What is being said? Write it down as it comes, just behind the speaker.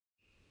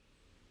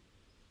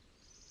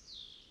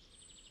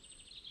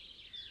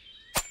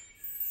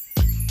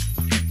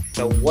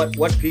So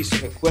what piece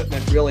of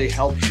equipment really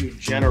helps you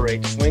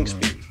generate swing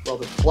speed? Well,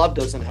 the club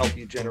doesn't help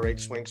you generate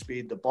swing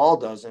speed. The ball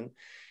doesn't.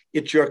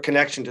 It's your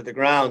connection to the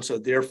ground. So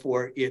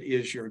therefore, it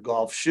is your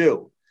golf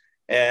shoe.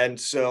 And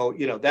so,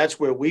 that's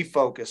where we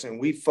focus. And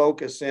we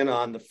focus in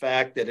on the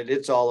fact that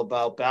it's all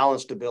about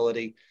balance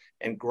stability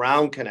and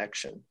ground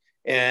connection.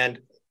 And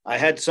I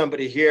had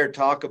somebody here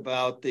talk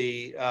about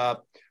the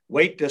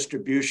weight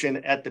distribution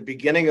at the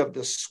beginning of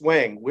the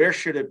swing. Where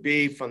should it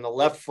be from the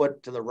left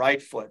foot to the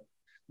right foot?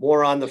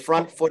 More on the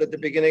front foot at the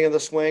beginning of the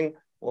swing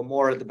or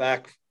more at the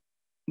back?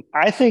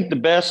 I think the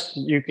best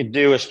you could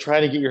do is try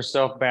to get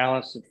yourself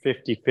balanced at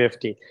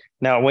 50-50.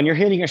 Now, when you're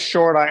hitting a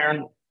short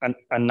iron,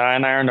 a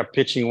 9-iron, a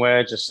pitching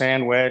wedge, a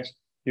sand wedge,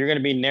 you're going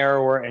to be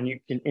narrower, and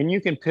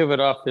you can pivot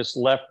off this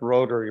left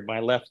rotary, my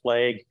left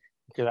leg,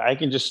 because I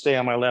can just stay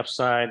on my left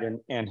side,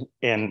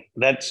 and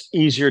that's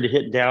easier to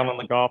hit down on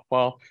the golf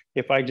ball.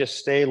 If I just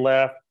stay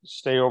left,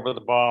 stay over the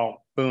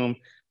ball, boom.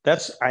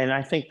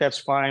 I think that's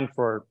fine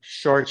for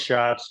short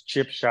shots,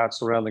 chip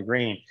shots around the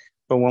green.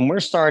 But when we're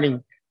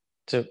starting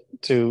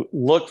to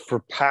look for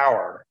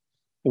power,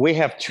 we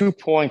have 2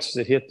 points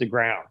that hit the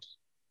ground.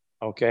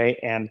 Okay.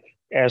 And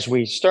as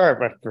we start,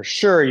 but for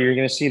sure, you're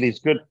going to see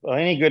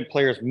any good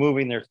players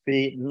moving their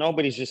feet.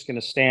 Nobody's just going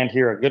to stand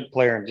here, a good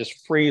player, and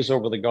just freeze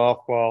over the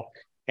golf ball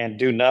and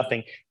do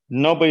nothing.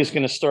 Nobody's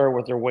going to start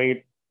with their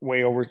weight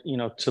way over,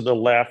 to the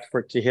left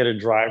to hit a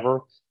driver.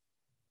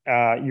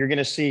 You're going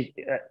to see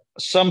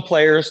some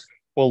players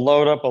will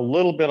load up a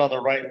little bit on the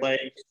right leg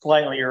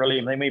slightly early,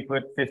 and they may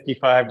put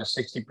 55 to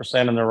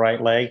 60% on the right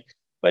leg.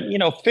 But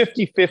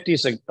 50-50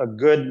 is a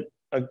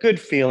good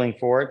feeling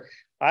for it.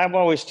 I've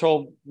always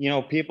told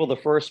people the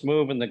first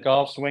move in the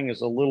golf swing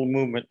is a little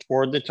movement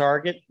toward the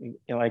target.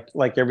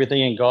 Like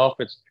everything in golf,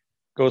 it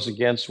goes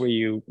against what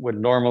you would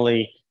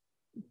normally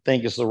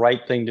think is the right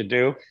thing to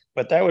do.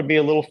 But that would be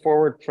a little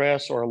forward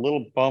press or a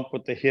little bump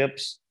with the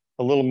hips,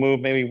 a little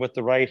move maybe with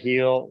the right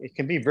heel. It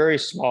can be very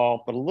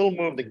small, but a little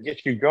move that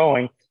gets you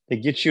going,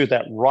 that gets you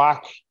that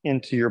rock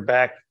into your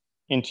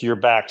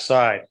back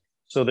side.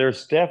 So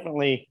there's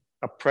definitely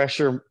a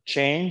pressure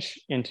change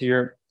into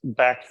your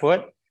back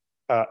foot.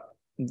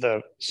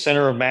 The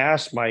center of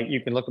mass, you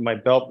can look at my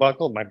belt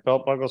buckle. My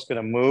belt buckle is going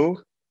to move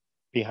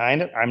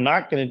behind it. I'm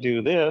not going to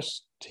do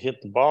this to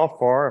hit the ball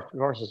far. Of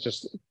course, it's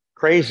just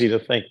crazy to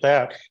think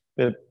that.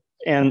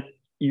 And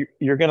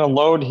you're going to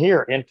load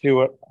here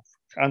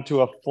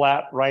onto a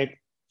flat right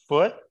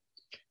foot.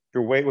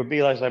 Your weight would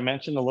be, as I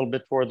mentioned, a little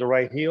bit toward the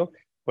right heel,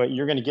 but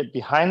you're going to get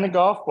behind the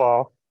golf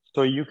ball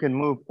so you can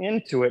move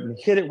into it and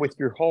hit it with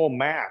your whole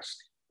mass.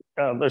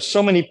 There's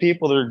so many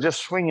people that are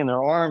just swinging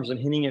their arms and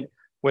hitting it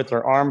with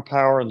their arm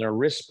power and their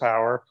wrist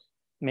power,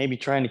 maybe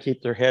trying to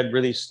keep their head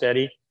really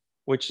steady,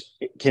 which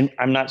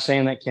I'm not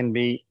saying that can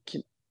be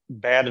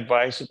bad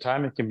advice at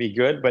times. It can be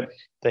good, but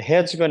the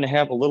head's going to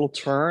have a little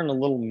turn, a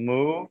little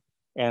move.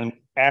 And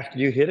after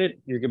you hit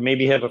it, you can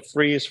maybe have a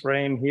freeze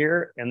frame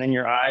here, and then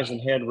your eyes and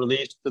head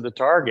release to the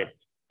target.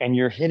 And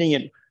you're hitting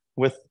it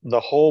with the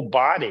whole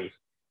body,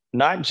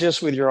 not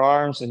just with your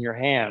arms and your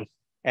hands,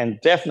 and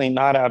definitely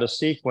not out of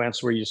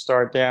sequence where you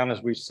start down,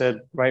 as we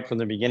said right from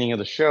the beginning of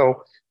the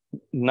show,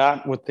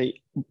 not with the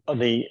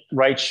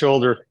right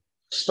shoulder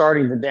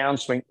starting the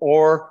downswing,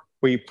 or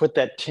where you put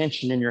that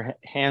tension in your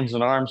hands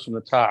and arms from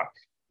the top.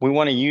 We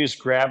want to use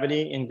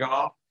gravity in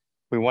golf.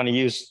 We want to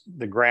use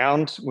the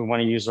ground. We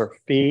want to use our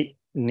feet,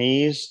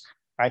 knees.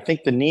 I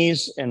think the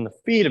knees and the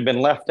feet have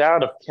been left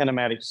out of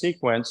kinematic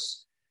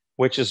sequence,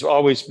 which has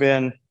always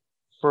been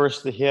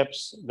first the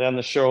hips, then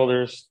the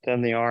shoulders,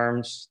 then the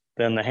arms,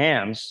 then the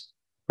hands.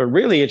 But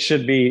really, it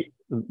should be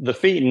the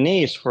feet and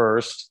knees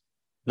first,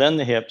 then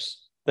the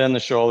hips, then the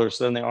shoulders,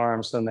 then the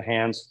arms, then the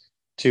hands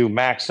to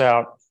max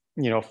out,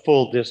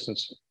 full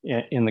distance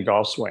in the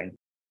golf swing.